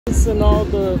And all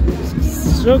the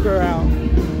sugar out.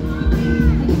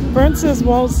 Princess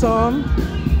wants some.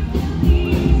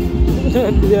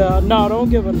 Yeah, no, don't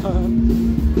give her none.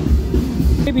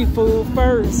 Baby food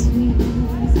first. Ain't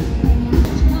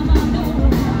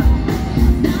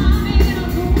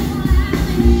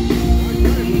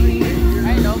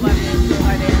nobody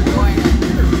enjoy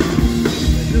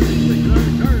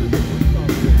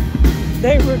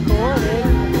They recorded.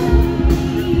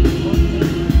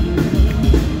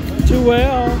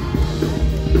 Well,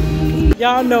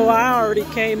 y'all know I already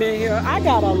came in here. I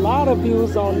got a lot of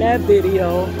views on that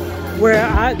video where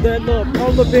that little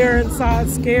polar bear inside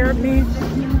scared me,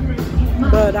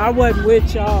 but I wasn't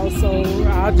with y'all, so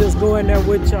I'll just go in there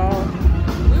with y'all. We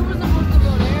were supposed to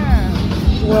go there.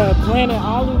 What, Planet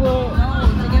Hollywood? No,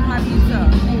 to get my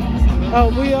pizza. Oh,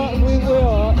 we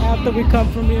will after we come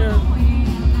from here.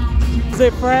 Is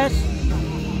it fresh?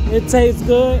 It tastes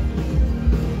good?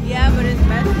 Yeah, but it's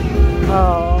messy.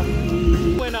 Oh,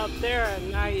 went up there at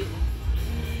night.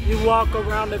 You walk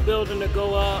around the building to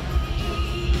go up.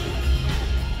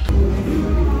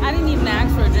 I didn't even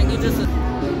ask for a drink. You just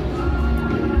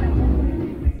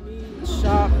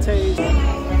shop taste.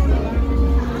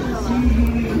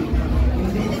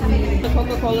 The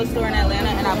Coca-Cola store in Atlanta,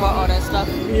 and I bought all that stuff.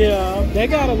 Yeah, they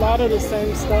got a lot of the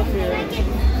same stuff here.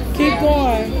 Keep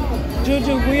going,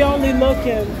 Juju. We only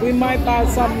looking. We might buy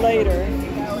some later.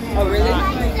 Oh, really?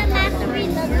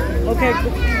 Okay,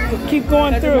 keep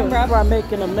going through. I'm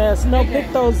making a mess. No,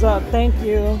 pick those up. Thank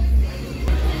you.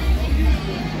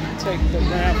 Take the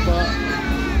ramp up.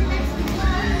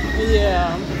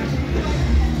 Yeah.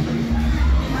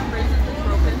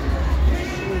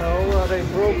 No, are they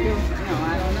broken? No,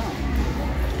 I don't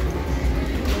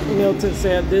know. Milton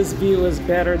said this view is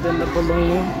better than the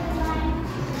balloon.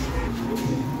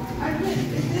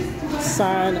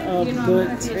 Sign of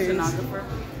good taste.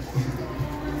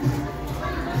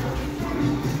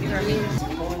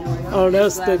 Oh,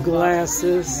 that's the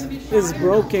glasses. It's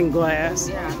broken glass.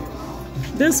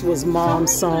 This was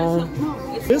Mom's song.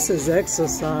 This is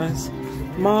Exercise.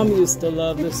 Mom used to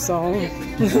love this song.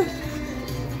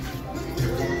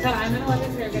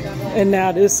 And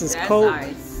now this is Coke.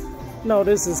 No,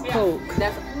 this is Coke.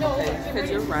 No, because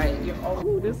you're right.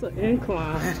 Oh, this is an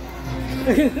incline.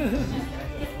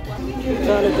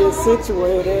 Trying to get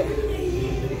situated.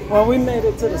 Well, we made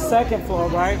it to the second floor,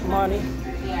 right, Money?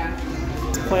 Yeah.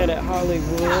 Planet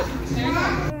Hollywood.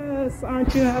 Yes,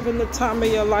 aren't you having the time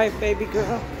of your life, baby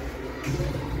girl?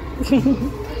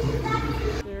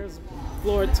 There's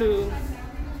floor 2.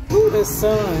 Ooh, the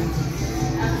sun.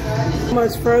 How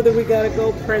much further we gotta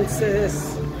go,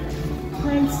 Princess?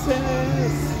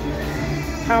 Princess.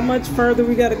 How much further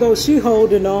we gotta go? She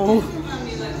holding on.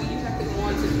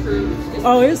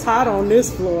 Oh, it's hot on this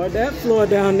floor. That floor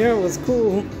down there was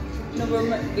cool. No, but,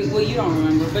 well, you don't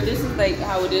remember, but this is like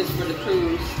how it is for the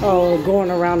cruise. Oh,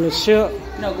 going around the ship?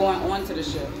 No, going onto the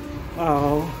ship.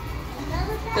 Oh.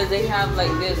 Because they have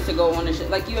like this to go on the ship.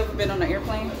 Like, you ever been on an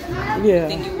airplane? Yeah.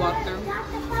 Then you walk through.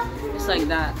 It's like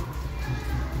that.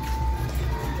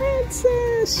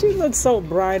 Princess, she looks so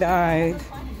bright-eyed.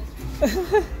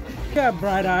 Got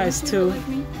bright eyes too.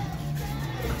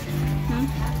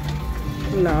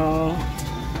 No.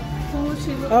 So what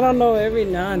she look I don't know, every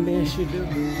now and then she do.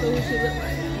 So what she look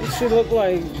like? She look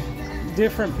like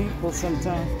different people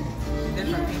sometimes.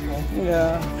 Different people.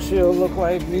 Yeah, she'll look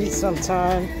like me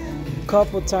sometime. A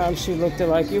couple times she looked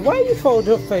like you. Why you fold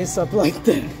your face up like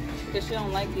that? Because she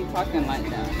don't like you talking like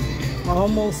that.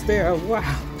 Almost there. Wow.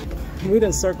 We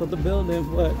done circled the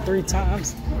building, what, 3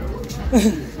 times?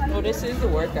 Well, this is the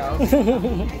workout.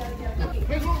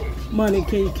 Money,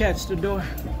 can you catch the door?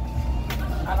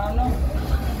 I don't know.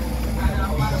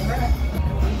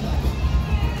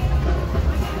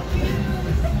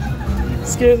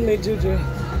 Excuse me, Juju.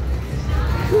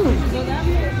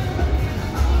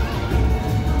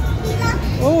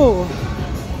 Oh.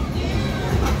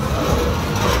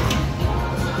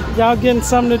 Y'all getting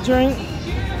something to drink?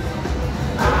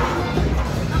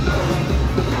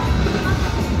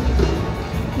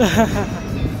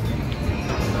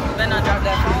 Better not drop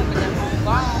that phone, but that phone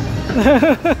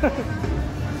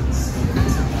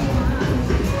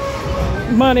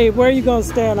gone. Money, where are you gonna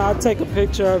stand? I'll take a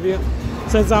picture of you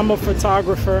since I'm a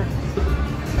photographer.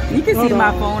 You can see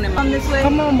my phone and come this way.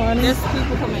 Come on, Money. There's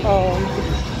people coming. Oh.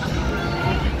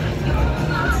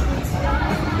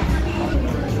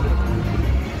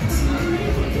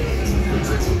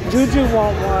 Juju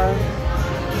want one.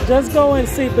 Just go and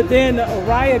see, but then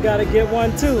Araya gotta get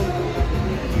one too.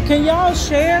 Can y'all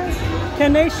share?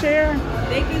 Can they share?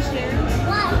 They can share.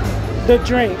 What? The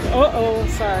drink. Uh-oh,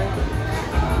 sorry.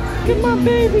 Get my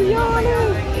baby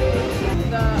yawning.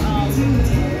 The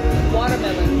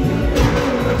watermelon.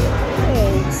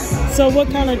 Oh. So what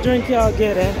kind of drink y'all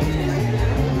getting?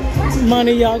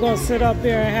 Money, y'all gonna sit up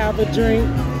there and have a drink?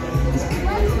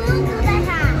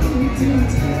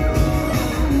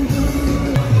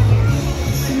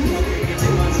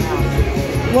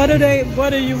 What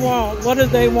do you want? What do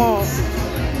they want?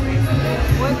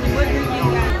 What drink you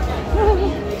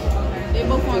got? They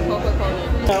both want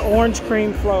Coca-Cola. Orange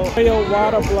cream float. Real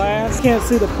water blast. Can't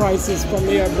see the prices from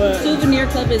here, but Souvenir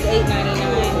cup is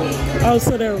 $8.99. oh,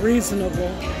 so they're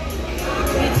reasonable.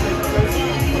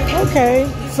 Okay,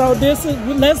 so this is,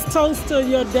 let's toast to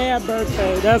your dad's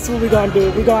birthday. That's what we're gonna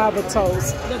do. We're gonna have a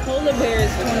toast. The polar bear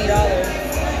is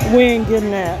 $20. We ain't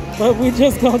getting that, but we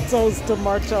just gonna toast to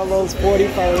Marchello's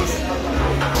 41st.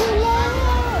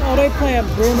 Oh, they playing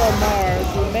Bruno Mars.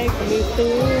 You make me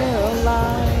feel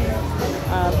like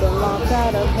I belong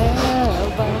out of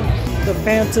heaven. The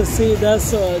fantasy,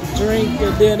 that's a drink,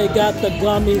 and then it got the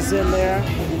gummies in there.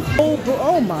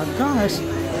 Oh my gosh.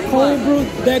 Cold brew,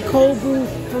 that cold brew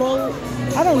float.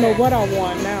 I don't know what I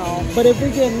want now, but if we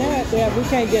get that, then we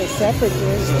can't get separate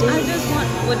drinks too. I just want,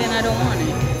 well then I don't want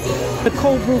it. The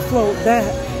cold brew float,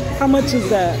 that, how much is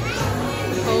that?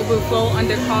 Cold brew float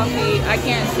under coffee, I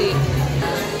can't see.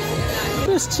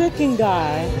 This chicken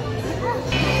guy.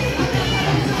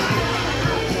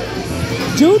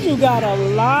 Juju got a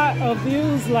lot of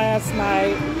views last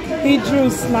night. He drew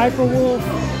Sniper Wolf,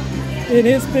 and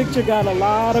his picture got a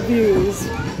lot of views.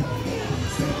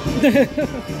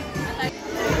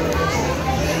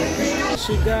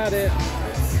 She got it.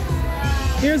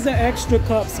 Here's the extra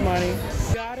cups, Money.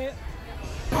 Got it?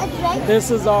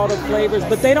 This is all the flavors,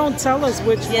 but they don't tell us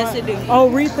which one. Yes, they do. Oh,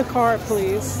 read the card,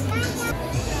 please.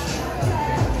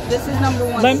 This is number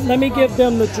one. Let me give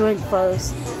them the drink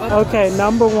first. Okay,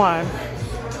 number one.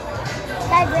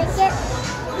 Can I drink it?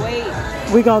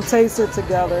 Wait. We're gonna taste it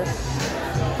together.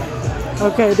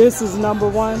 Okay, this is number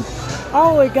one.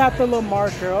 Oh, it got the little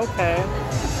marker, okay.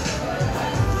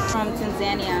 From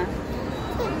Tanzania.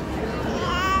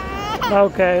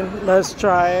 Okay, let's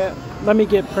try it. Let me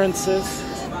get Princess.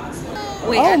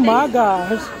 Wait, Oh my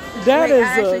gosh. That Wait, is I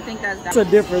actually think that's a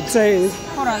different taste.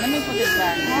 Hold on, let me put this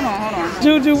back. Hold on.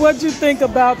 Juju, what you think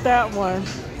about that one?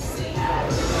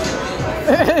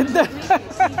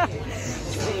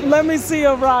 Let me see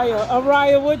Araya.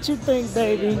 Araya, what you think,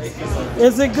 baby?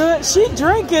 Is it good? She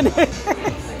drinking it.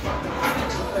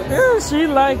 Yeah, she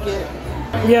like it.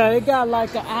 Yeah, it got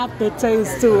like an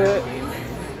aftertaste to it.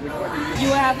 You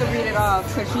would have to read it off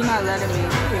because she's not letting me.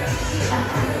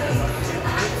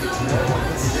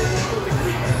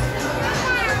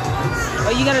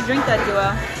 Oh, you gotta drink that,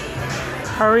 Joelle.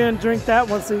 Hurry and drink that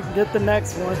one so you can get the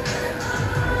next one.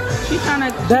 She's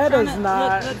trying to. That is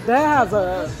not. That has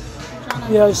a.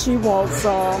 Yeah, she wants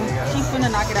some. She's gonna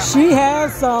knock it out. She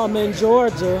has some in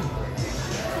Georgia.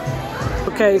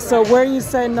 Okay, so where you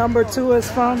say number two is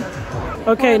from?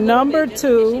 Okay, number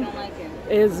two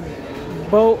is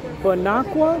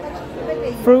Bonaqua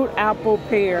fruit apple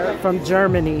pear from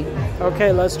Germany.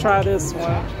 Okay, let's try this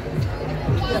one.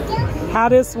 How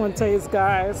this one tastes,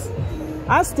 guys?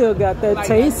 I still got that like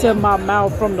taste nothing. in my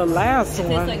mouth from the last It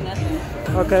one. tastes like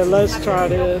nothing. Okay, let's try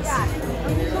this.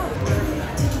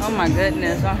 Oh my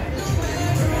goodness.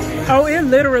 Oh, it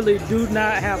literally do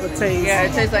not have a taste. Yeah,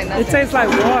 it tastes like nothing. It tastes like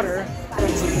water.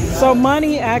 So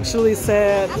Money actually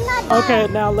said, okay,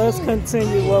 now let's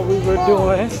continue what we were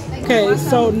doing. Okay,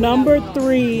 so number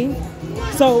three,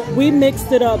 so we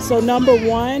mixed it up. So number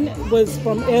one was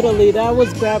from Italy. That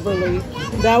was Beverly.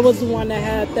 That was the one that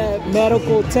had that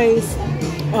medical taste.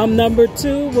 Number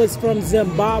two was from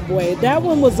Zimbabwe. That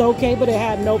one was okay, but it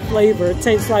had no flavor. It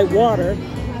tastes like water.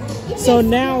 So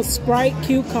now Sprite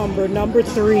Cucumber, number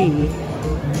three.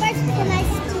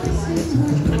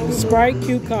 Sprite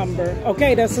Cucumber.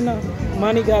 Okay, that's enough.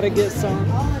 Money gotta get some.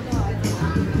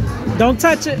 Don't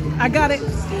touch it. I got it.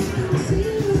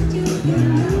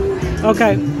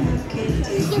 Okay.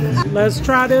 Let's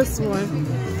try this one.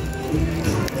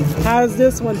 How does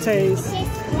this one taste?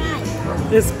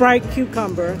 It's Sprite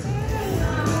Cucumber.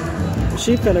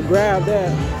 She finna grab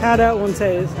that. How that one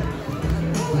taste?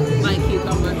 Like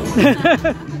cucumber.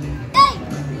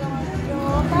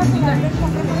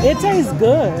 It tastes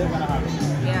good.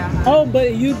 Yeah. Oh,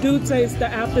 but you do taste the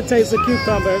aftertaste of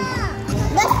cucumber.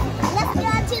 Let's go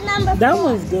to number 4. That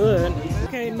one's good.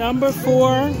 Okay, number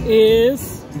 4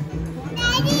 is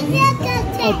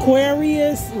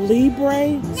Aquarius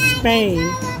Libre, Spain.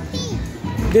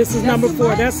 This is number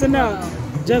 4. That's enough.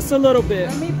 Just a little bit.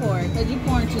 Let me pour it, because you're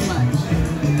pouring too much.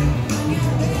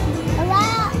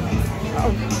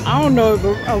 I don't know if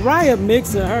Araya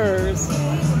mixing hers.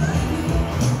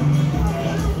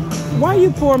 Why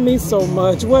you pour me so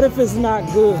much? What if it's not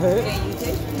good? Can you taste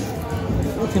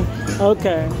it?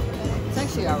 Okay. It's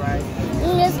actually alright.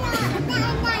 Yes.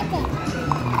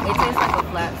 It tastes like a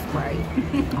flat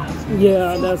Sprite.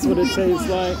 Yeah, that's what it tastes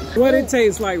like. What it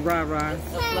tastes like, Rah-Rah?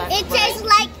 It tastes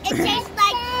like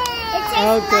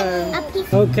Okay. a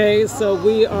piece. Okay, so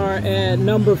we are at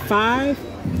number 5.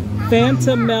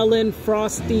 Fanta Melon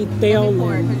Frosty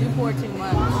Thailin. Because you poured too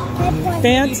much.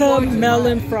 Fanta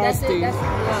Melon Frosty.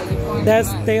 That's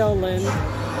Thailin.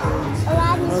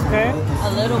 Okay.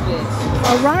 A little bit.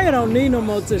 Araya don't need no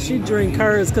more till she drink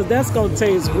hers because that's going to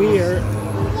taste weird.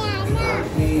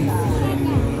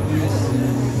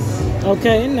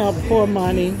 Okay, now pour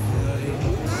money.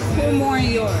 Pour more in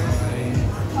yours.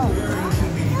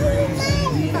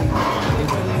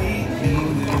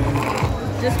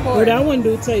 Just pour Oh, it. that one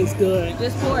do taste good.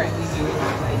 Just pour it.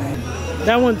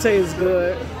 That one tastes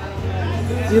good.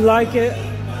 You like it? You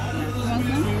want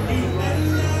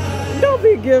some? Don't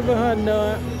be giving her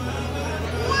none.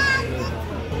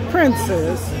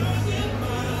 Princess.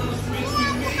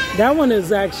 That one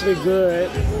is actually good.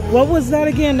 What was that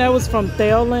again? That was from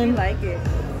Thailin. I like it.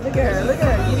 Look at her. Look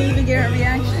at her. You didn't even get her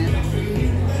reaction.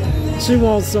 She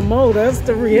wants some more. That's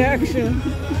the reaction.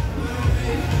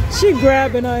 She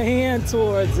grabbing her hand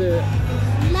towards it.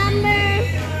 Number.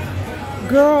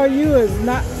 Girl, you is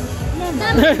not.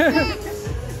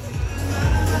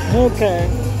 Okay.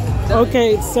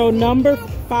 Okay, so number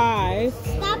 5.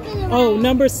 Stop it. Oh,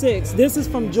 number 6. This is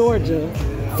from Georgia.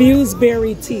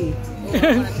 Fuseberry tea. Oh,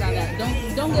 I want to try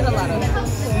that. Don't get a lot of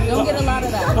that. Don't get a lot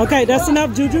of that. Okay, that's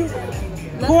enough, Juju.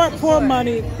 Let's Pour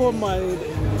money. Pour money.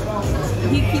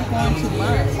 He keep pouring too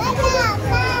much.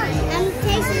 I'm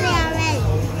tasting it already.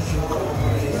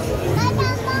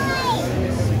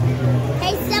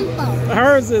 Tastes simple.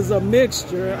 Hers is a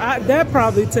mixture. That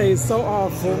probably tastes so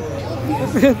awful.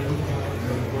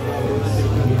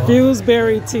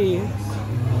 Fuseberry tea.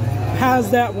 How's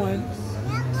that one?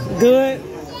 Good?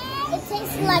 It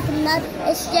tastes like nothing.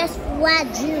 It's just flat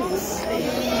juice.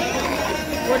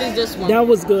 What is this one? That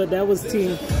was good. That was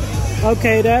tea.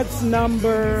 Okay, that's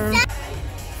number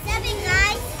 7,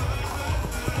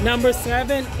 guys. number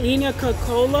 7, Ina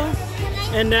Coca-Cola,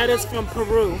 and that is from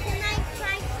Peru. Can I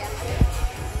try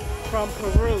some? From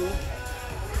Peru.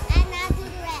 And I'll do the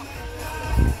rest.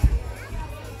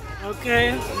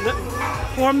 Okay,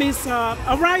 pour me some.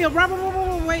 Araya,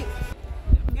 wait.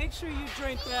 Make sure you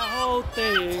drink that whole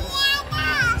thing.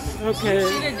 Okay.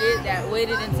 Should have did that.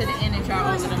 Waited until the end and tried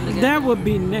all of them together. That would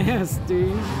be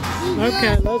nasty.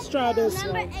 Okay, let's try this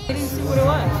one. I didn't see what it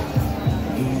was.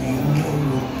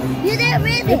 You didn't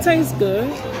read It it. tastes good,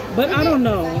 but I don't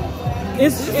know.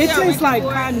 It tastes like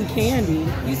cotton candy.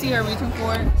 You see her reaching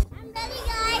for it? I'm ready,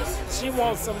 guys. She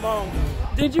wants some more.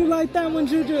 Did you like that one,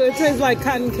 Juju? It tastes like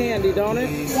cotton candy, don't it?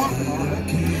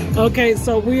 Okay,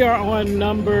 so we are on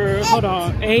number, hold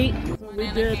on, 8. We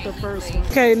did the first one.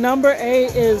 Okay, number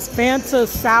 8 is Fanta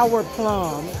Sour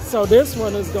Plum. So this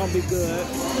one is gonna be good.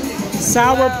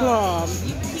 Sour plum.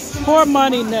 Pour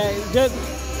money, Nate. Just,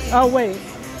 oh wait.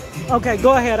 Okay,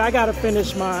 go ahead. I gotta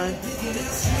finish mine.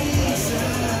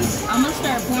 I'm gonna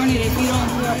start pouring it if you don't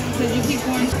pour, because you keep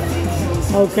pouring.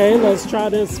 Okay, let's try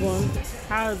this one.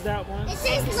 How is that one? It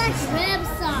tastes like rib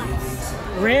sauce.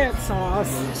 Red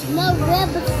sauce. No, rib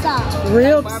sauce.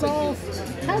 Rib Like sauce?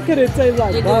 How could it taste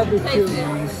like It barbecue?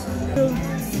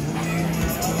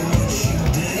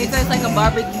 It tastes like a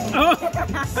barbecue. Oh.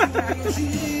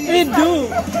 It do.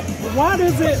 Why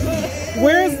does it?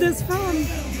 Where is this from?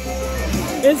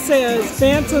 It says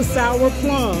Fanta Sour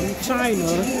Plum, China.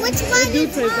 Which one It do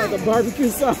is taste like a barbecue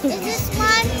sauce. Is this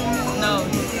one? No.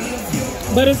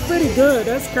 But it's pretty good.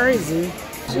 That's crazy.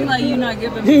 She like, you not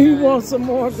giving me You none. want some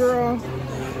more, girl?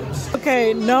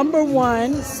 Okay, number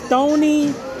 1,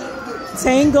 Stony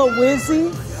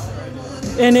Tangawizi.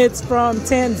 And it's from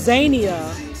Tanzania.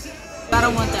 I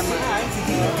don't want that much.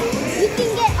 You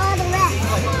can get all the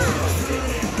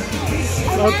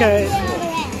rest. Okay.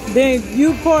 Then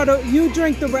you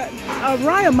drink the rest.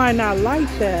 Araya might not like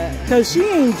that because she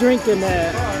ain't drinking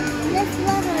that.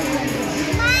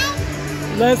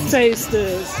 Let's taste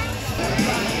this.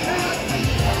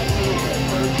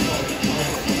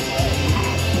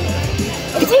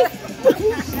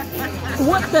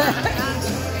 What the?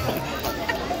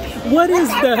 What is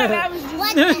that?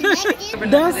 What the heck?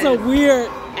 That's a weird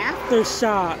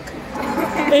aftershock.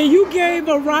 And you gave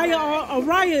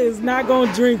Araya is not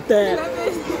gonna drink that.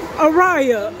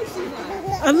 Araya,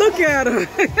 look at her.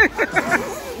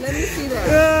 Let me see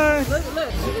that. Look.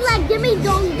 She's like, give me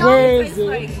don't Where It's is it?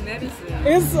 like medicine.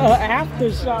 It's an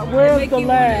aftershock. Where's the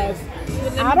last?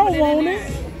 I don't want it.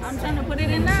 I'm trying to put it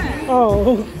in that.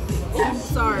 Oh,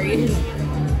 Sorry.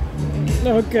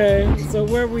 Okay, so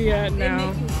where we at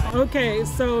now? Okay,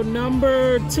 so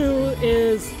number 2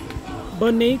 is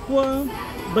Boniqua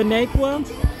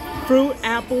fruit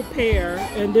apple pear,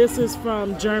 and this is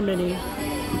from Germany.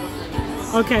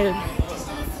 Okay,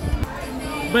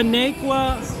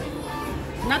 Boniqua.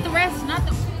 Not the rest, not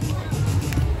the...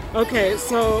 Okay,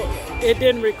 so it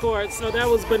didn't record. So that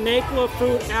was Boniqua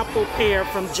fruit apple pear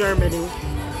from Germany.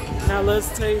 Now let's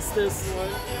taste this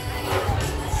one.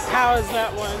 How is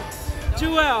that one?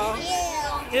 Jewel,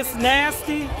 it's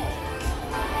nasty.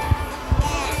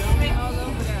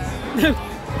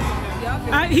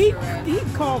 He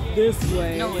coughed this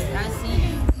way. No, I see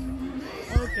it.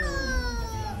 Okay.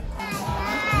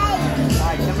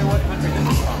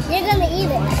 You're gonna eat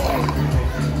it.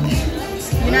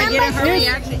 You're not getting her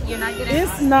reaction. You're not getting.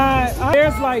 It's not.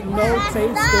 There's like no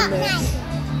taste in it.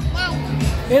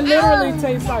 It literally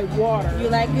tastes like water. You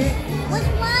like it? Which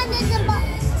one is the box?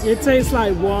 It tastes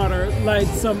like water, like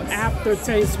some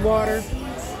aftertaste water.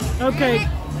 Okay,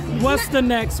 what's the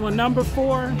next one? Number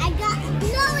 4? I got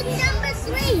no. It's number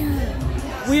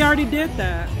 3. We already did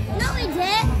that. No, we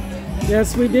did.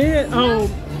 Yes, we did. Oh,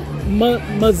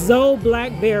 Mazo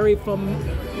blackberry from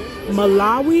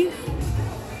Malawi.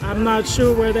 I'm not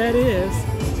sure where that is.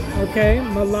 Okay,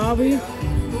 Malawi.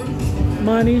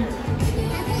 Money.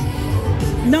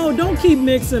 No, don't keep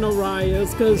mixing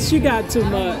Araya's because she got too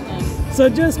much. So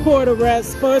just pour the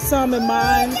rest. Pour some in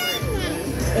mine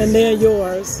and then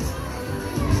yours.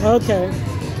 Okay.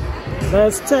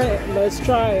 Let's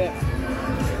try it.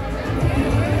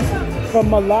 From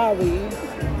Malawi.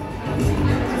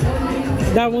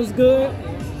 That one's good?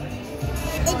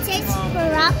 It tastes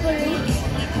broccoli.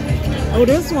 Oh,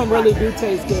 this one really do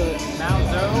taste good.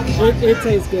 It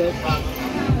tastes good.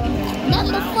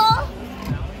 Number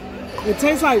 4. It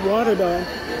tastes like water though.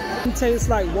 It tastes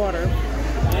like water.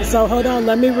 So hold on,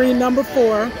 let me read number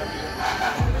 4.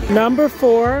 Number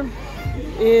 4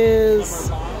 is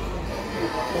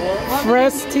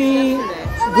fresh tea,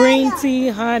 green tea,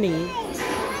 honey.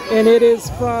 And it is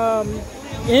from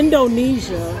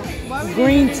Indonesia.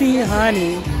 Green tea,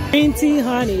 honey. Green tea,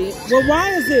 honey. Well, why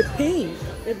is it pink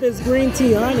if it's green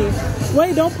tea, honey?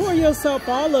 Wait, don't pour yourself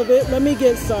all of it. Let me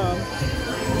get some.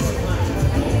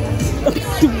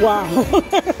 Wow.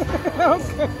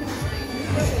 Okay.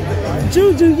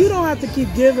 Juju, you don't have to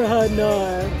keep giving her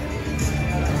none.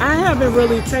 I haven't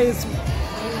really tasted.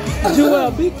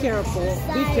 Joel, be careful.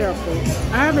 Be careful.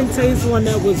 I haven't tasted one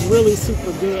that was really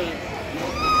super good.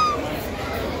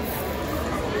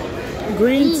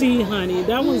 Green tea, honey.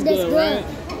 That one's good, right?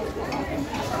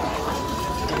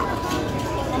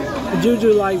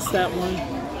 Juju likes that one.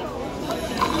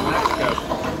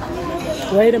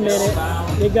 Wait a minute.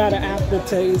 It got an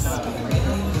aftertaste.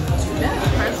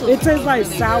 It tastes like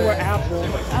sour apple. I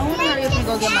wonder if you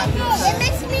go get my pizza. It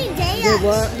makes me dance. Get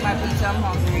what? My pizza, I'm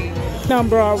hungry.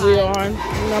 Number are we on?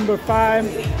 Number 5. I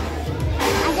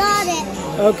got it.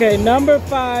 Okay, number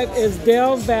 5 is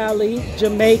Del Valle,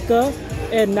 Jamaica,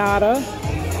 and Nada,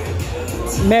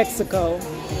 Mexico.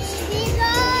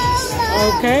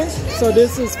 Okay, so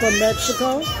this is from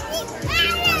Mexico.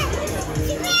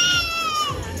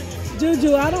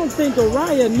 Juju, I don't think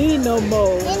Araya need no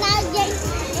more.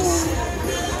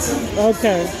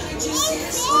 Okay.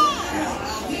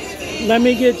 Let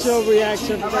me get your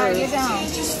reaction first.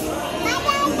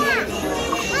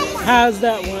 How's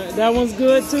that one? That one's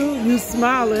good too? You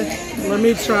smiling. Let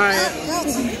me try it.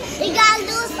 It got a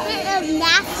little bit of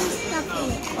nasty stuff in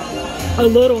it. A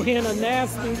little hint of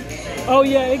nasty. Oh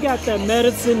yeah, it got that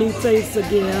medicine-y taste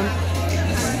again.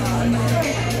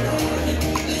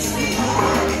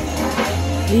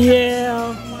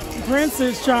 Yeah, Prince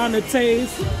is trying to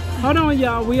taste. Hold on,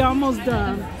 y'all. We almost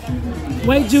done.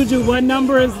 Wait, Juju, what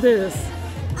number is this?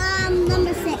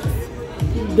 Number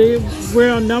 6.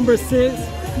 We're on number 6.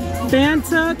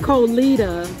 Fanta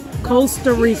Colita,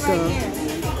 Costa Rica.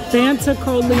 Fanta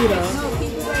Colita,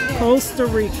 Costa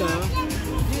Rica.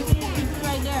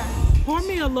 Right there. Pour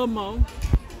me a little more.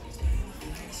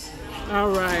 All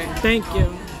right, thank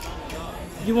you.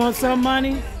 You want some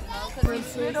money?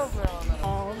 Princess?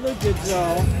 Oh, look at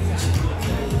y'all.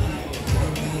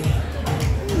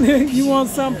 You want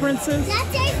some, Princess? That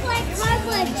tastes like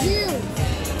cardboard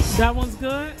juice. That one's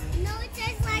good? No, it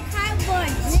tastes like cardboard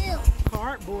juice.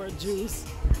 Cardboard juice?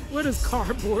 What is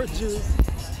cardboard juice?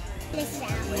 It's sour.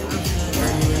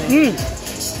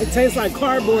 It tastes like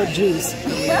cardboard juice.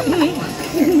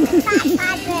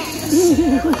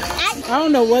 I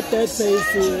don't know what that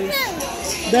taste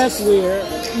is. That's weird.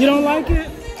 You don't like it?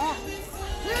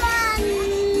 We're on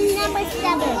number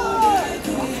 7.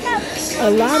 A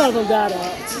lot of them got a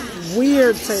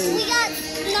weird taste. We got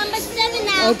number 7.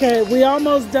 Okay, we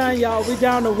almost done, y'all. We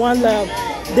down to one left.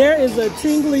 There is a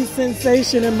tingly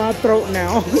sensation in my throat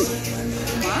now.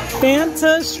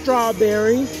 Fanta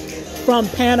strawberry from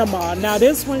Panama. Now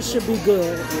this one should be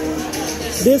good.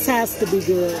 This has to be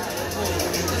good.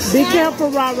 Be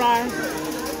careful, Rai.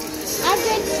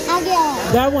 I'll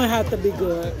get That one has to be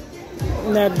good.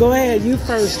 Now go ahead, you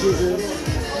first, Juju.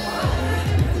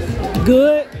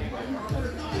 Good?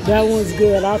 That one's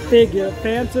good. I figure.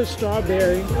 Fanta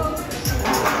strawberry.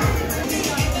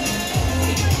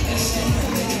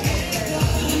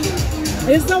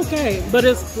 It's okay, but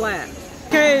it's flat.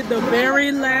 Okay, the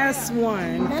very last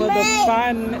one for the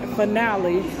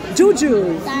finale.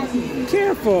 Juju,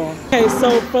 careful. Okay,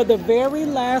 so for the very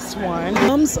last one,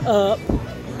 thumbs up,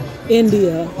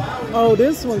 India. Oh,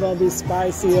 this one's gonna be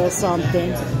spicy or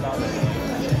something.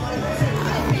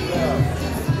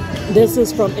 This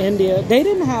is from India. They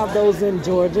didn't have those in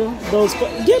Georgia. Those.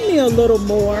 Give me a little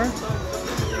more.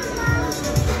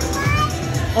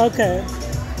 Okay.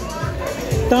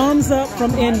 Thumbs up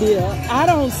from India. I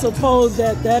don't suppose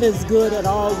that that is good at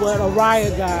all, what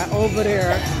Araya got over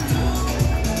there.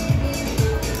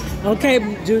 Okay,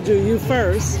 Juju, you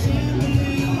first.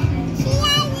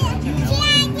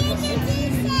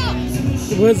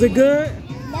 Was it good?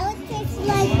 No,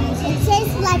 it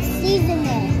tastes like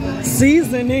seasoning.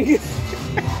 Seasoning? He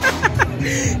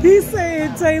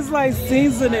said it tastes like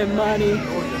seasoning, money.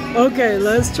 Okay,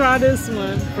 let's try this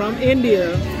one from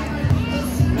India.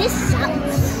 This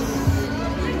sucks.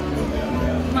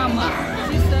 Mama,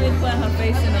 she started putting her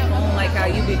face in the phone like how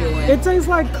you be doing. It tastes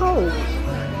like Coke.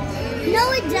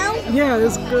 No, it don't. Yeah,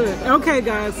 it's good. Okay,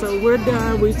 guys, so we're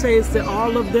done. We tasted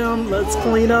all of them. Let's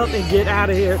clean up and get out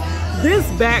of here. This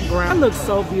background looks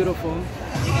so beautiful.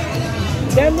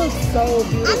 That looks so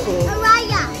beautiful.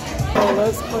 Araya. So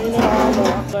let's clean it all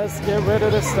up. Let's get rid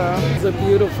of the stuff. It's a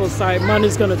beautiful sight.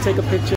 Money's gonna take a picture.